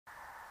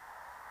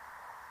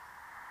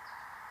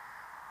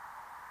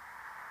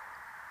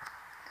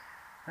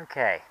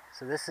Okay,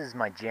 so this is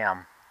my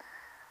gym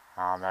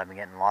that I've been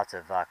getting lots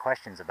of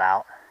questions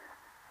about,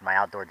 my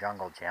outdoor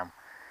jungle gym.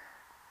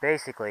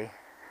 Basically,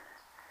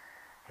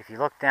 if you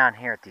look down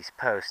here at these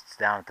posts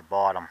down at the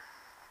bottom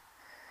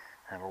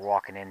that we're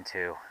walking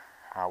into,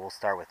 we'll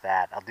start with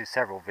that. I'll do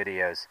several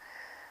videos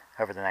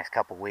over the next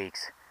couple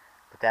weeks.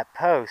 But that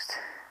post,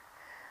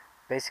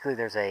 basically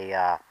there's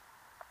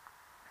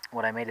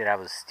what I made it out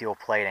was steel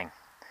plating.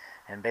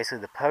 And basically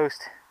the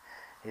post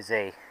is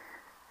a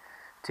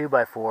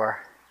 2x4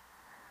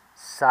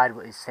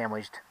 sideways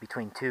sandwiched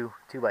between two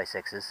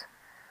 2x6s,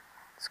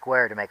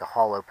 square to make a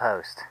hollow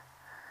post,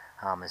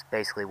 is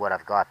basically what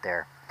I've got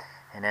there.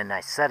 And then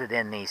I set it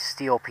in these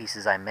steel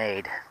pieces I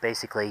made.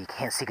 Basically, you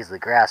can't see because of the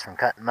grass from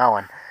cutting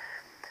mowing.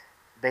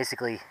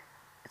 Basically,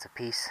 it's a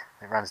piece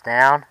that runs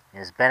down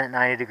and is bent at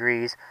 90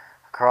 degrees,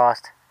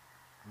 across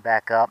and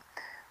back up,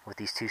 with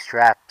these two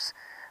straps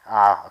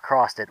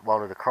across it,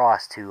 welded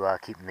across to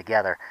keep them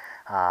together.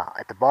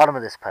 At the bottom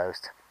of this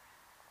post,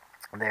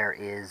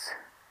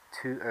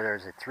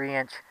 there's a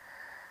 3-inch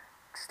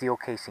steel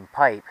casing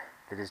pipe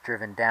that is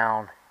driven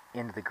down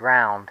into the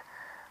ground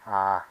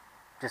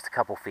just a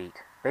couple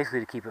feet, basically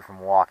to keep it from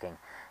walking.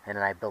 And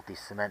then I built these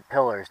cement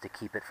pillars to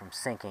keep it from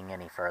sinking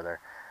any further.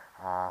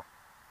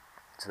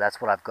 So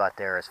that's what I've got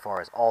there as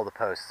far as all the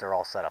posts are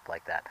all set up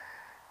like that.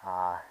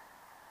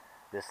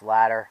 This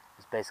ladder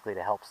is basically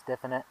to help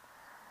stiffen it.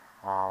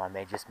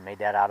 I just made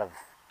that out of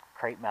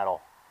crate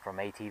metal from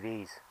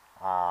ATVs,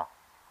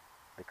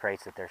 the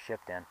crates that they're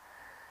shipped in.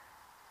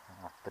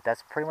 But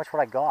that's pretty much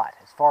what I got.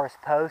 As far as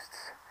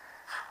posts,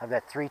 I've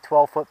got 3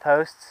 12-foot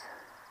posts.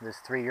 There's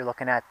 3 you're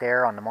looking at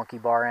there on the monkey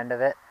bar end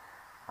of it.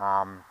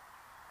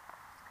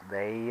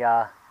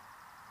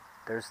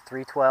 There's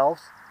 3 12s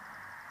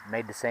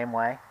made the same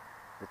way.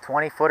 The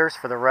 20-footers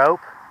for the rope,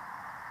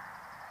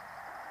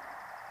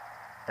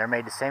 they're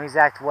made the same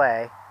exact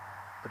way.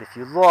 But if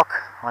you look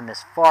on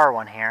this far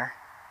one here,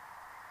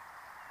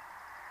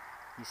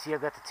 you see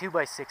I've got the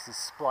 2x6s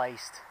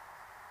spliced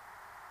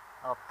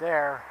up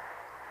there,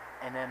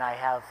 and then I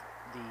have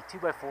the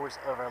 2x4s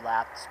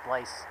overlapped,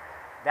 spliced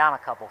down a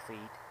couple feet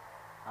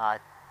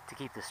to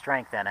keep the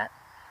strength in it.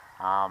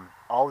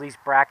 All these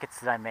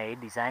brackets that I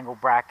made, these angle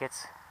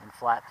brackets and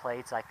flat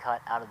plates, I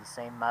cut out of the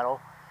same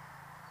metal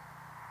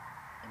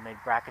and made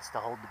brackets to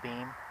hold the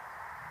beam.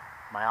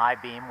 My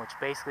I-beam, which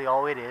basically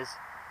all it is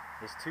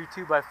 2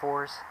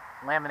 2x4s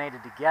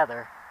laminated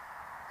together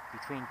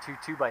between 2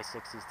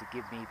 2x6s to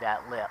give me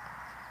that lip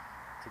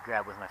to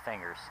grab with my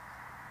fingers.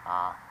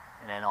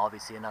 And then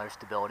obviously another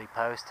stability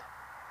post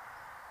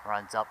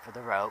runs up for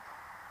the rope.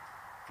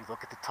 If you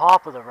look at the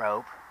top of the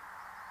rope,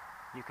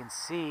 you can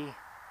see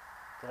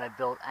that I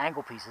built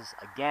angle pieces,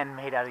 again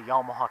made out of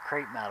Yamaha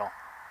crate metal.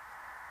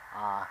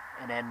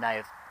 And then I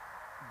have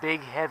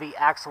big heavy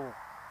axle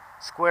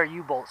square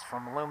U-bolts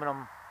from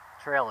aluminum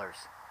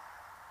trailers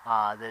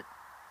that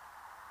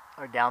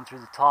are down through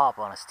the top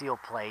on a steel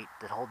plate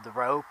that hold the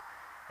rope.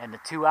 And the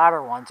 2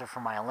 outer ones are for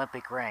my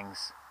Olympic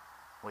rings,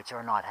 which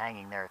are not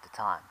hanging there at the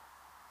time.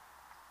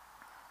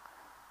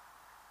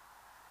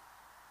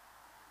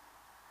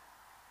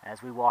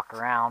 As we walk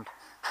around,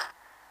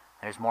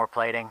 there's more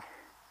plating,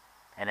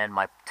 and then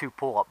my 2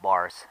 pull-up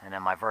bars, and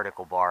then my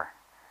vertical bar.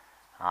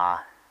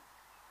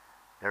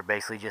 They're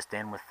basically just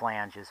in with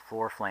flanges,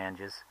 floor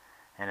flanges,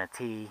 and a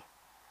T,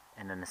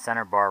 and then the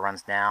center bar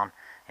runs down,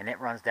 and it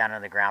runs down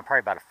into the ground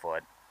probably about a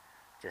foot,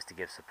 just to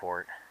give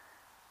support.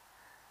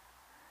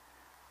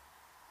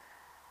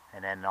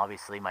 And then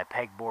obviously my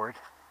pegboard,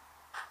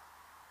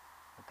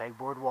 the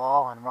pegboard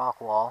wall and rock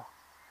wall.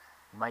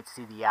 You might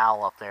see the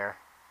owl up there.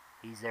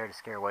 He's there to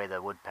scare away the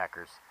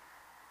woodpeckers.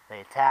 They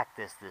attacked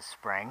this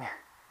spring.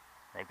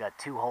 They've got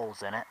 2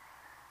 holes in it.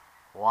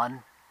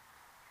 One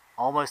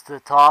almost to the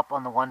top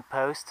on the one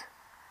post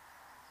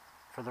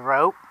for the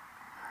rope.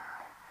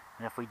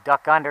 And if we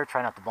duck under,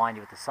 try not to blind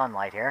you with the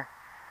sunlight here,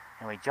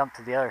 and we jump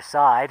to the other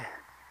side,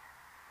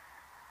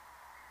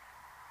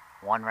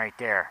 one right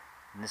there.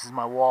 And this is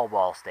my wall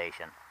ball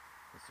station.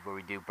 This is where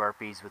we do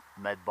burpees with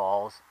med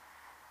balls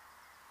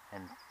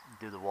and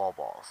do the wall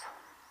balls.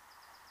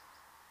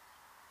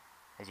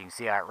 As you can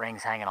see, I got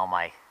rings hanging on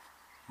my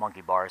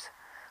monkey bars.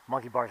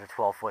 Monkey bars are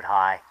 12 foot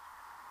high,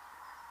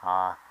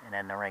 and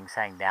then the rings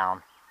hang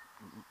down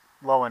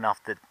low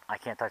enough that I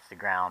can't touch the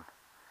ground,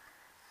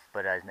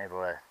 but I was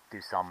able to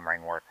do some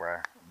ring work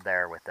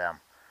there with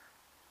them.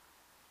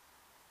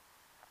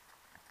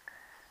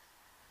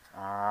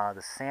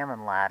 The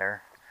salmon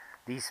ladder,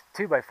 these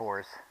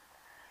 2x4s,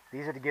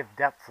 these are to give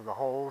depth to the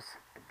holes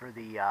for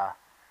the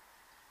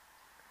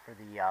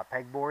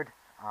pegboard,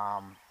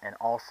 and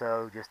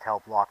also just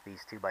help lock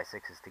these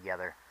 2x6s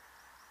together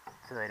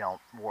so they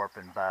don't warp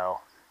and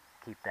bow.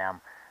 Keep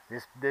them.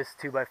 This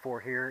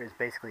 2x4 here is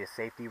basically a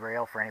safety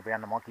rail for anybody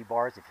on the monkey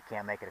bars. If you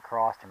can't make it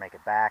across or make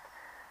it back,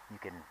 you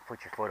can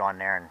put your foot on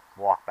there and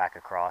walk back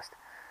across.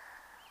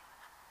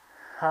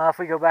 If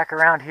we go back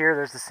around here,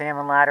 there's the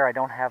salmon ladder. I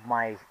don't have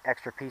my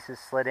extra pieces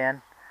slid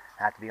in.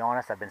 I have to be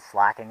honest, I've been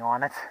slacking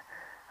on it.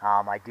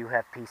 I do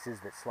have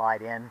pieces that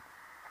slide in.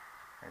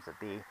 There's a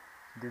bee.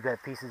 Do the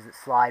pieces that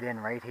slide in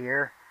right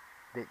here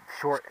that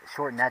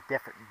shorten that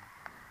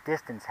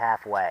distance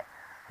halfway.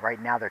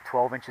 Right now they're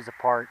 12 inches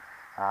apart.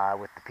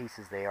 With the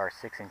pieces they are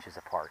 6 inches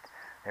apart.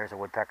 There's a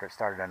woodpecker that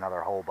started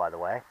another hole, by the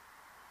way.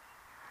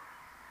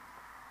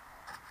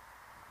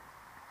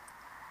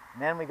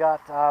 And then we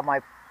got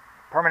my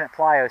permanent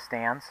plyo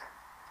stands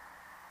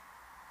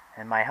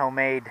and my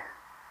homemade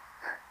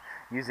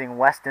using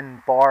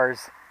Weston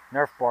bars,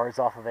 Nerf bars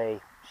off of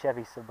a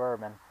Chevy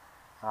Suburban.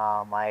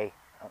 My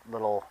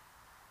little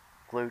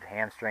glute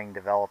hamstring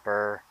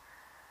developer,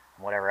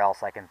 whatever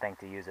else I can think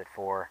to use it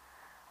for.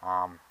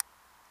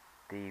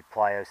 The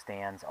plyo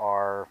stands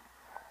are,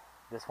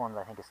 this one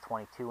I think is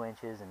 22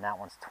 inches and that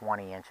one's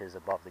 20 inches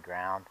above the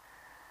ground.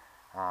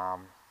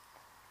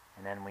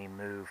 And then we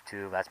move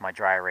to, that's my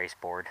dry erase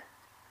board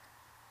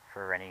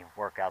for any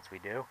workouts we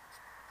do.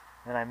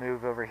 Then I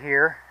move over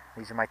here.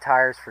 These are my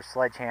tires for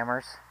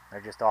sledgehammers.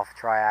 They're just off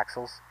the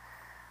triaxles.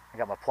 I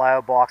got my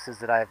plyo boxes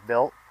that I've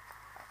built,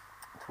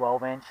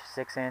 12 inch,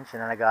 6 inch,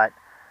 and then I got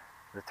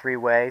the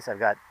 3-ways. I've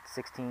got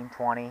 16,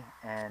 20,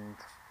 and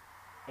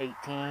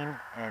 18,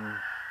 and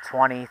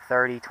 20,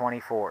 30,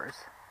 24s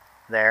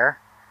there.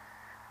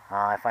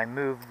 If I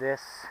move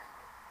this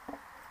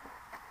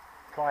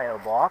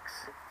plyo box,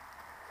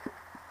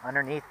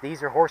 underneath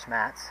these are horse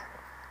mats.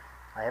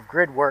 I have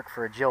grid work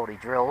for agility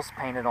drills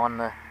painted on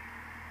the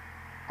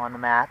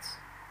mats.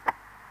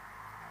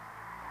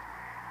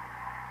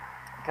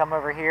 Come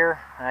over here,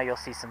 you'll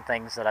see some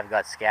things that I've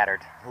got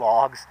scattered.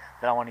 Logs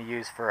that I want to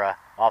use for a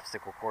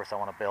obstacle course I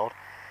want to build.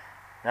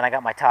 Then I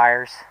got my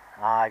tires.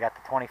 I got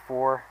the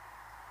 24.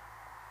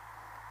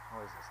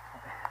 What is this?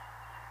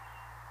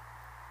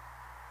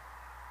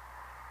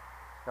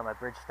 Got my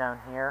Bridgestone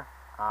here,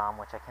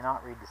 which I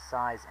cannot read the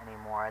size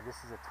anymore. This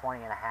is a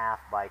 20.5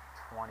 by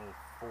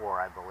 24,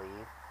 I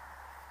believe.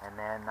 And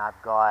then I've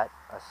got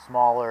a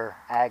smaller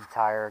ag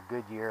tire,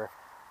 Goodyear,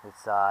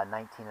 that's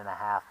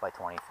 19.5 by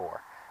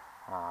 24.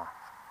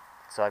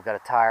 So I've got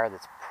a tire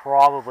that's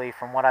probably,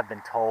 from what I've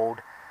been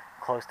told,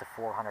 close to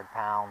 400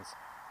 pounds,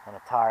 and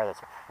a tire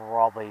that's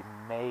probably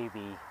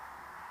maybe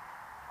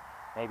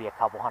a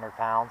couple hundred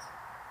pounds,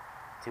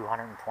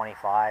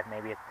 225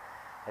 maybe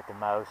at the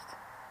most.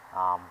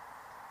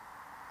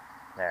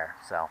 There,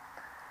 so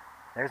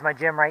there's my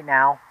gym right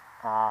now.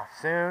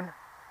 Soon,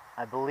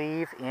 I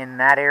believe, in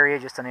that area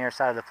just on the other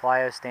side of the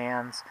plyo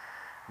stands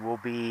will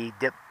be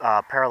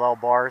parallel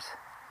bars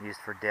used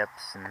for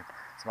dips and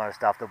some other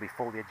stuff. They'll be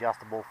fully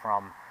adjustable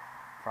from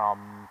 5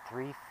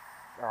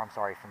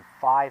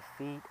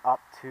 feet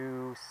up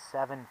to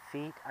 7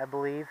 feet, I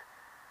believe.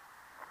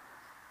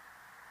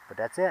 But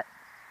that's it.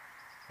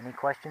 Any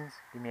questions?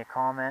 Give me a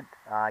comment.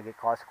 I get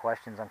lots of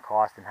questions on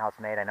cost and how it's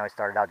made. I know I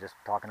started out just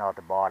talking about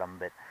the bottom,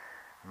 but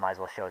I might as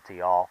well show it to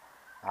y'all.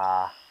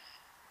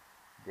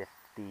 If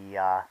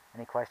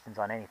any questions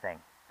on anything,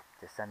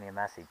 just send me a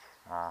message.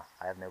 I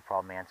have no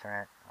problem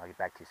answering it. I'll get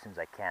back to you as soon as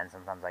I can.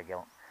 Sometimes I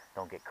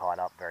don't get caught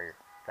up very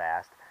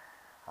fast.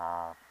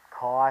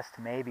 Cost,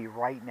 maybe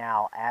right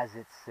now as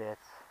it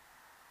sits,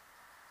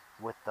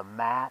 with the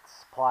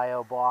mats,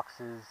 plyo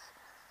boxes,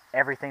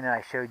 everything that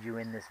I showed you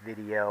in this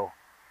video,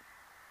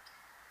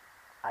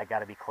 I got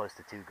to be close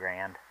to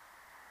 $2,000.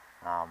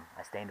 I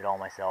stained it all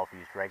myself,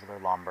 used regular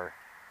lumber.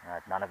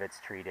 None of it's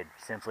treated,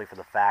 simply for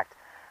the fact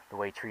the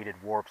way treated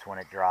warps when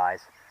it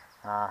dries.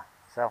 But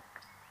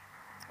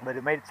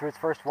it made it through its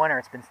first winter.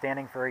 It's been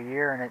standing for a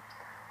year and it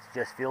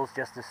just feels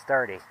just as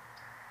sturdy.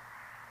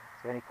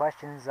 So any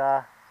questions,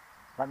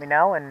 let me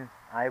know, and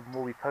I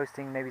will be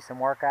posting maybe some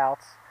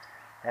workouts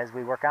as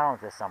we work out on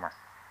it this summer.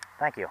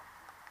 Thank you.